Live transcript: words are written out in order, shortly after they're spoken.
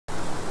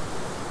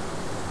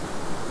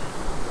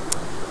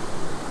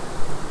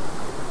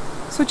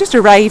So just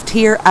arrived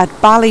here at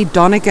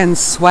Ballydonegan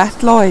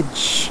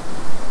Sweatlodge,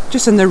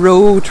 just in the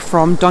road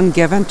from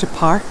Dungiven to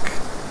Park.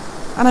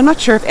 And I'm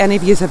not sure if any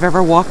of you have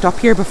ever walked up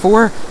here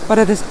before, but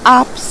it is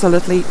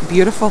absolutely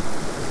beautiful.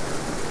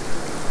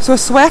 So a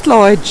sweat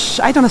lodge,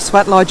 I done a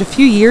sweat lodge a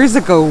few years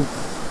ago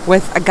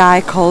with a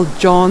guy called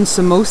John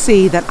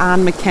Samosi that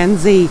Anne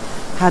Mackenzie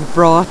had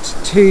brought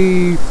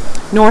to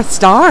North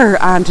Star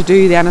and to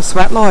do then a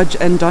sweat lodge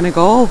in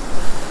Donegal.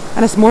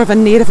 And it's more of a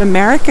Native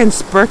American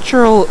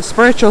spiritual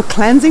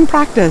cleansing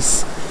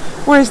practice,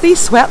 whereas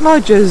these sweat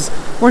lodges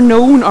were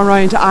known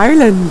around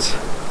Ireland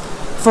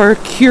for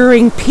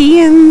curing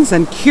pains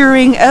and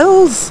curing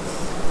ills,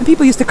 and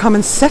people used to come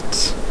and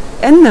sit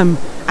in them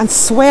and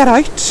sweat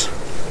out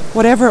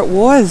whatever it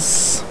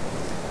was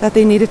that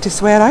they needed to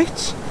sweat out.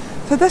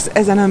 So this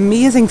is an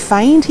amazing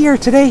find here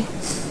today.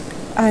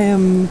 I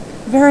am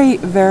I'm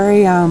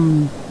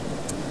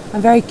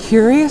very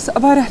curious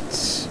about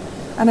it,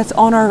 and it's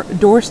on our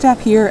doorstep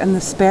here in the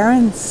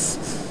Sperrins.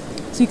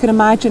 So you can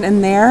imagine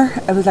in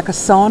there it was like a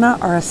sauna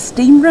or a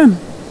steam room,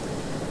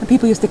 and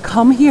people used to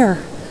come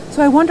here.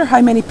 So I wonder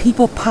how many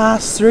people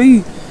pass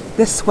through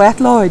this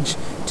sweat lodge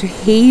to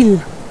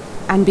heal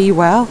and be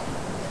well.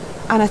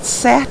 And it's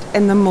set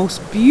in the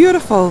most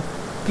beautiful,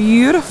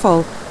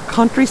 beautiful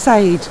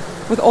countryside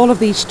with all of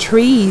these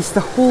trees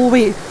the whole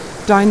way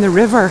down the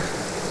river.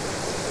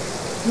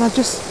 And I'll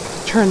just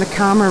turn the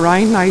camera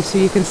around now so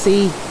you can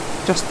see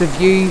just the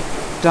view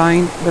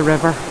down the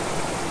river.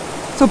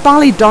 So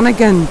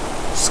Ballydonegan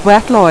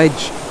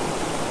Sweatlodge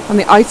on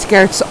the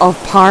outskirts of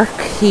Park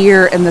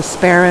here in the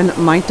Sperrin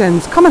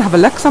Mountains. Come and have a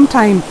look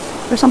sometime.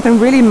 There's something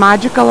really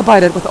magical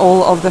about it with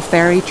all of the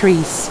fairy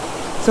trees.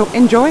 So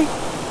enjoy.